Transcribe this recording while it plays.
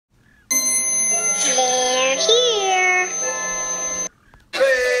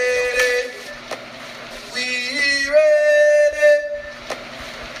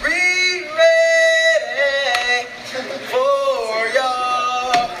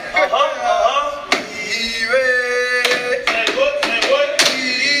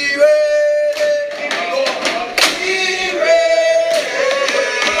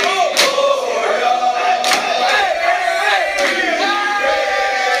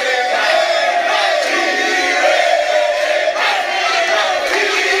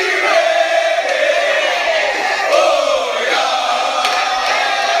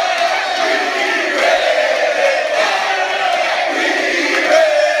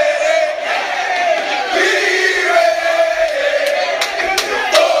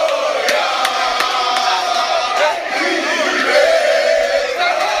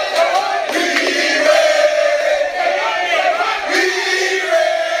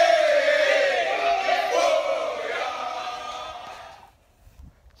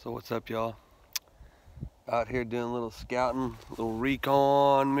So what's up, y'all? Out here doing a little scouting, a little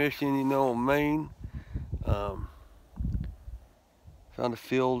recon mission, you know what I mean? Found a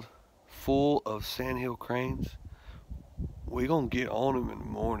field full of sandhill cranes. We gonna get on them in the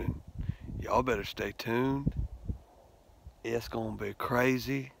morning. Y'all better stay tuned. It's gonna be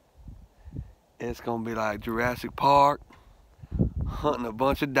crazy. It's gonna be like Jurassic Park, hunting a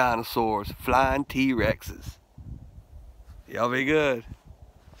bunch of dinosaurs, flying T-Rexes. Y'all be good.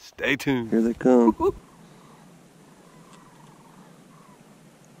 Stay tuned. Here they come.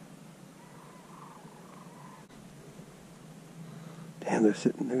 Damn, they're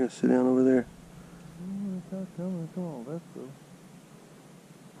gonna sit down over there. Come on, let's go.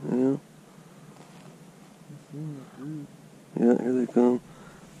 Yeah. Yeah, here they come.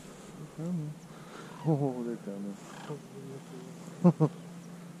 They're coming. Oh, they're coming.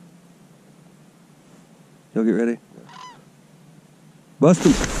 Y'all get ready? Yeah. Bust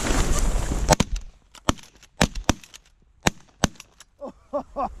them.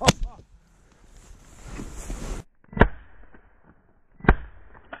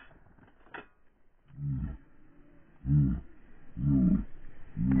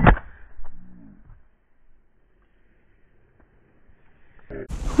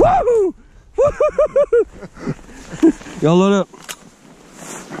 Woo! Y'all load up.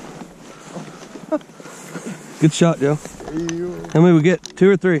 Good shot, Joe. How many we get? 2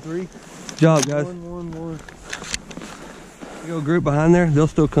 or 3? 3. Good job, guys. One. You go group behind there, they'll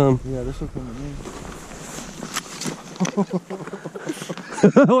still come. Yeah, they're still coming in.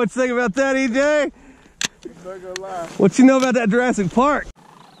 What you think about that, EJ? I'm not gonna lie. What you know about that Jurassic Park?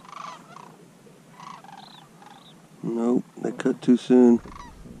 Nope, they cut too soon.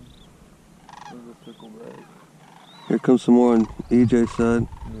 Here comes some more on EJ's side.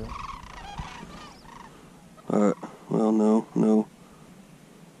 Yeah. Alright, well, no.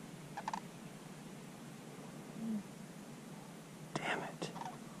 Damn it.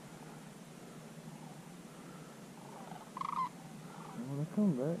 When I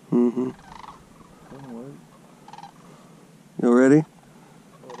come back. Mm-hmm. Don't worry. You ready? Oh,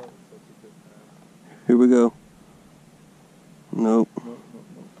 that was such a good time. Here we go. Nope. No.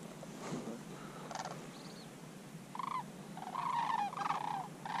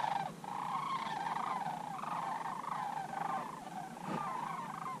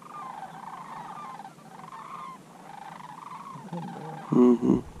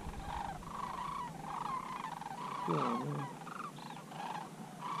 Mm-hmm.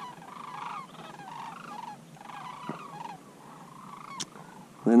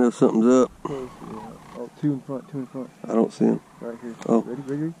 They know something's up. Oh, 2 in front. I don't see him. Right here. Oh.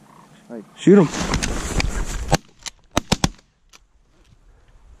 Ready? Right. Shoot him.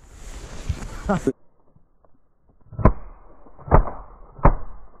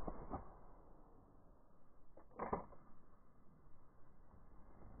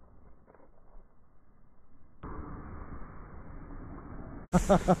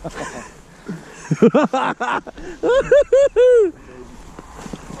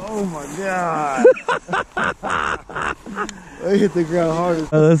 Oh my god! They hit the ground hard.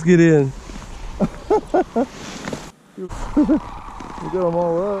 Let's get in. We got them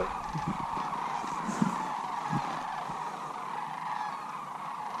all up.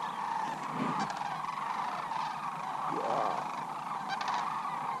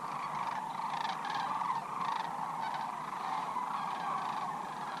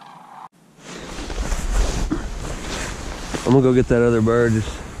 I'm gonna go get that other bird. Just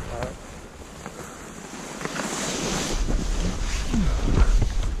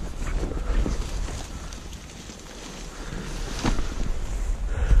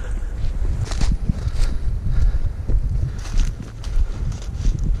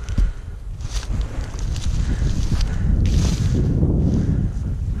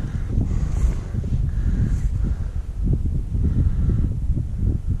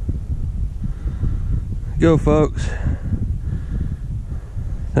go, folks.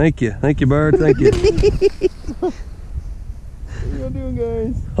 Thank you, bird. Thank you. What are y'all doing,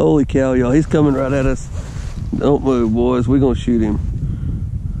 guys? Holy cow, y'all! He's coming right at us. Don't move, boys. We're gonna shoot him.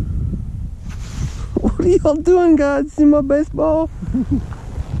 What are y'all doing, guys? See my baseball?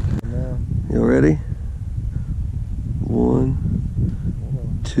 No. You ready?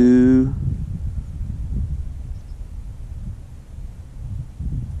 1, 2.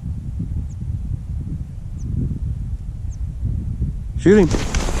 Shoot him.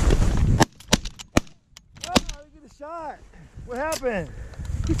 Oh, look at the shot. What happened?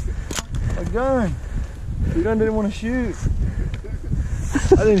 A gun. The gun didn't want to shoot.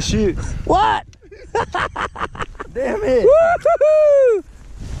 I didn't shoot. What? Damn it. Woo-hoo-hoo!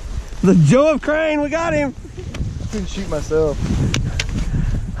 The Joe of Crane, we got him. Couldn't shoot myself.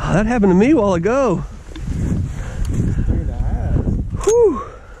 Oh, that happened to me a while ago. 3.5. Whew.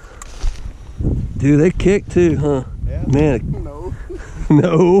 Dude, they kick too, huh? Yeah. Man. No.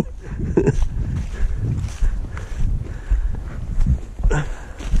 No.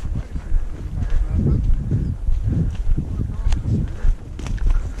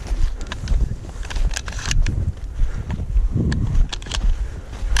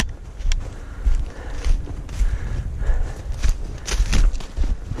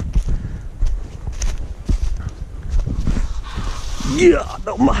 Yeah,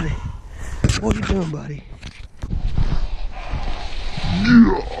 nobody. What are you doing, buddy?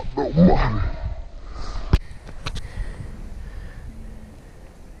 Yeah, nobody.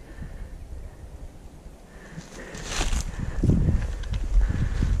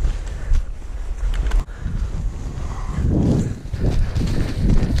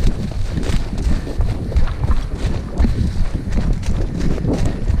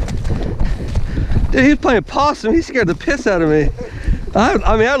 Dude, he was playing possum. He scared the piss out of me.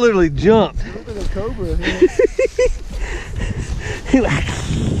 I mean, I literally jumped. You look like a cobra.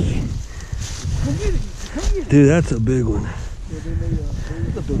 Dude, that's a big one.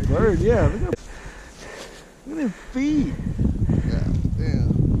 That's a big bird, yeah. Look at them feet. God damn.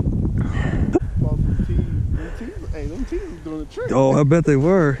 Hey, them teeth was doing the trick. Oh, I bet they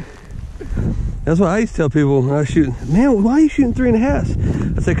were. That's what I used to tell people when I was shooting. Man, why are you shooting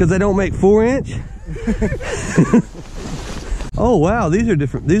 3.5? I said, because they don't make 4-inch. Oh, wow, these are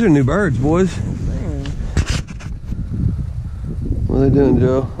different. These are new birds, boys. Man. What are they doing,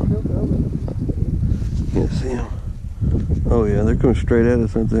 Joe? Can't see them. Oh, yeah, they're coming straight at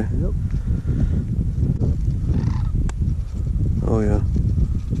us, aren't they? Yep. Oh, yeah.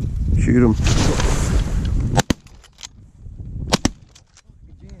 Shoot them.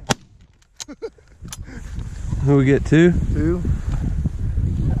 Who we get, 2? 2.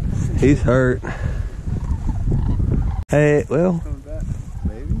 He's hurt. Hey, well, Coming back.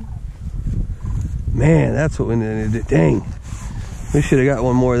 Maybe. man, that's what we needed to do. Dang. We should have got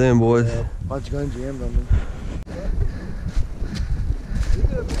one more of them, boys. Yeah, bunch gun jammed on me.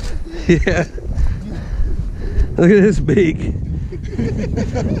 Yeah. Look at his beak.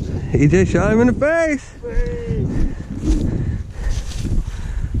 He just shot him in the face.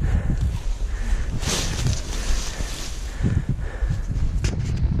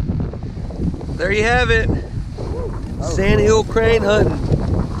 There you have it. Sandhill crane hunting.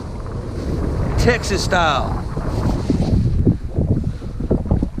 Texas style.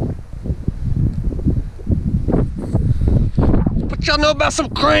 What y'all know about some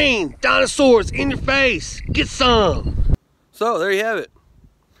crane? Dinosaurs in your face. Get some. So there you have it.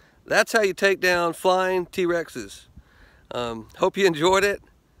 That's how you take down flying T-Rexes. Hope you enjoyed it.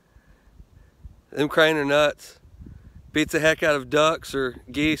 Them crane are nuts. Beats the heck out of ducks or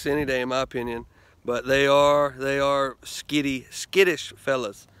geese any day in my opinion. But they are skittish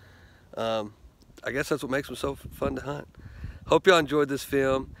fellas. I guess that's what makes them so fun to hunt. Hope y'all enjoyed this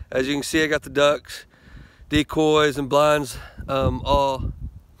film. As you can see, I got the ducks, decoys, and blinds all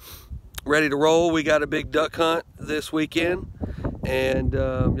ready to roll. We got a big duck hunt this weekend, and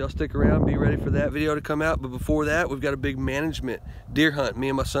y'all stick around, be ready for that video to come out. But before that, we've got a big management deer hunt me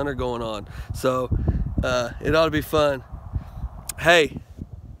and my son are going on. So it ought to be fun. Hey,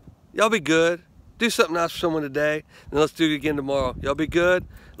 y'all be good. Do something nice for someone today, and let's do it again tomorrow. Y'all be good.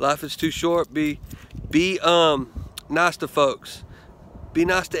 Life is too short. Be nice to folks. Be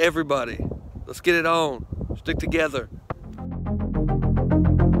nice to everybody. Let's get it on. Stick together.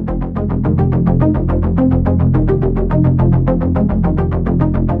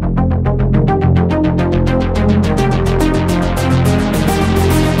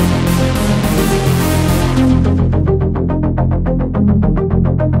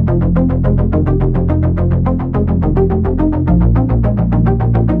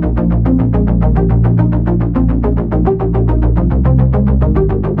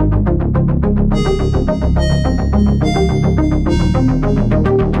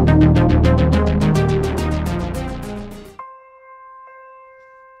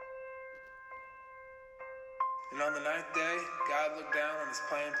 And on the 9th day, God looked down on his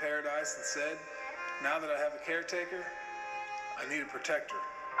planned paradise and said, now that I have a caretaker, I need a protector.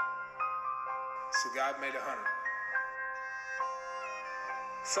 So God made a hunter.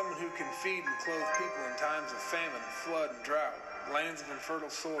 Someone who can feed and clothe people in times of famine, flood, and drought, lands of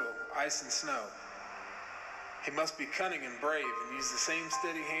infertile soil, ice and snow. He must be cunning and brave and use the same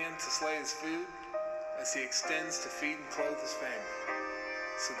steady hand to slay his food as he extends to feed and clothe his family.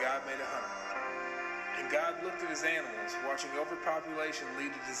 So God made a hunter. And God looked at his animals, watching overpopulation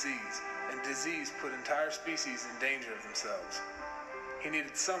lead to disease, and disease put entire species in danger of themselves. He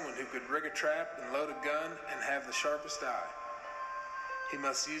needed someone who could rig a trap and load a gun and have the sharpest eye. He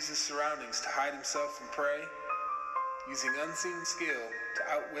must use his surroundings to hide himself from prey, using unseen skill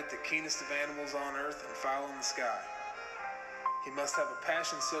to outwit the keenest of animals on earth and fowl in the sky. He must have a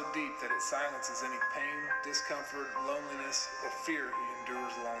passion so deep that it silences any pain, discomfort, loneliness, or fear he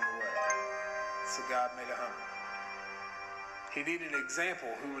endures along the way. So God made a hunter. He needed an example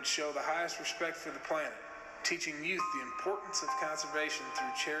who would show the highest respect for the planet, teaching youth the importance of conservation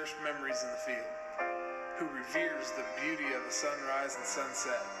through cherished memories in the field, who reveres the beauty of the sunrise and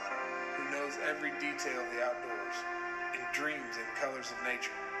sunset, who knows every detail of the outdoors, and dreams in colors of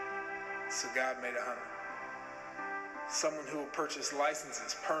nature. So God made a hunter. Someone who will purchase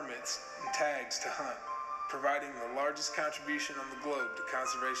licenses, permits, and tags to hunt, providing the largest contribution on the globe to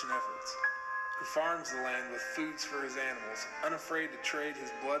conservation efforts, who farms the land with foods for his animals, unafraid to trade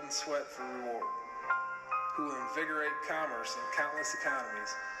his blood and sweat for reward, who will invigorate commerce in countless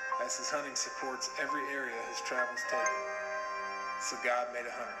economies as his hunting supports every area his travels take him. So God made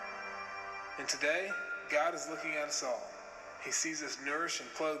a hunter. And today, God is looking at us all. He sees us nourish and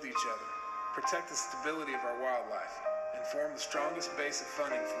clothe each other, protect the stability of our wildlife, and form the strongest base of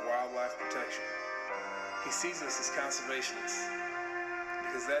funding for wildlife protection. He sees us as conservationists,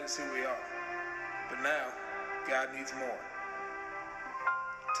 because that is who we are. But now, God needs more.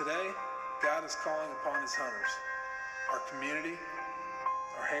 Today, God is calling upon his hunters, our community,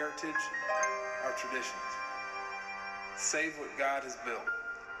 our heritage, our traditions. Save what God has built.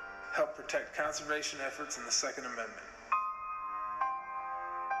 Help protect conservation efforts in the Second Amendment.